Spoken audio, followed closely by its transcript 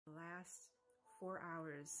last 4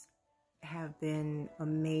 hours have been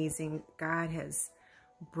amazing. God has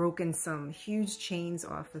broken some huge chains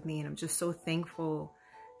off of me, and I'm just so thankful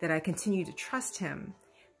that I continue to trust him,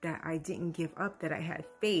 that I didn't give up, that I had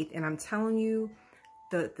faith. And I'm telling you,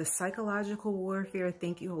 the psychological warfare,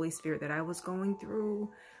 thank you, Holy Spirit, that I was going through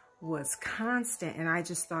was constant. And I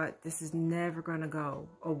just thought, this is never going to go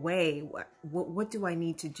away. What do I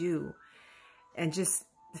need to do? And just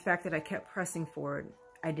the fact that I kept pressing forward,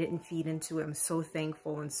 I didn't feed into it. I'm so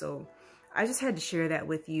thankful. And so I just had to share that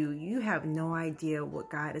with you. You have no idea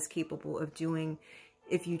what God is capable of doing.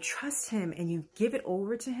 If you trust him and you give it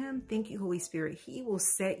over to him, thank you, Holy Spirit, he will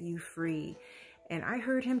set you free. And I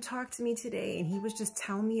heard him talk to me today, and he was just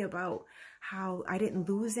telling me about how I didn't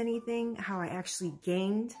lose anything, how I actually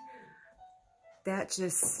gained. That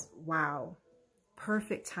just, wow,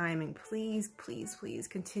 perfect timing. Please, please, please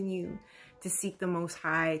continue to seek the Most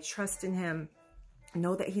High. Trust in him.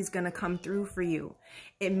 Know that he's going to come through for you.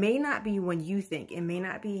 It may not be when you think. It may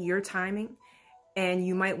not be your timing. And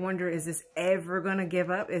you might wonder, is this ever going to give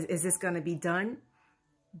up? Is this going to be done?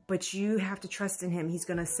 But you have to trust in him. He's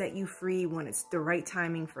going to set you free when it's the right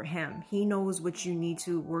timing for him. He knows what you need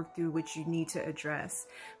to work through, what you need to address.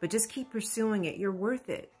 But just keep pursuing it. You're worth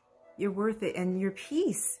it. You're worth it. And your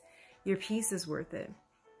peace is worth it.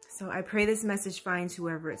 So I pray this message finds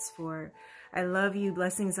whoever it's for. I love you.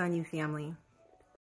 Blessings on you, family.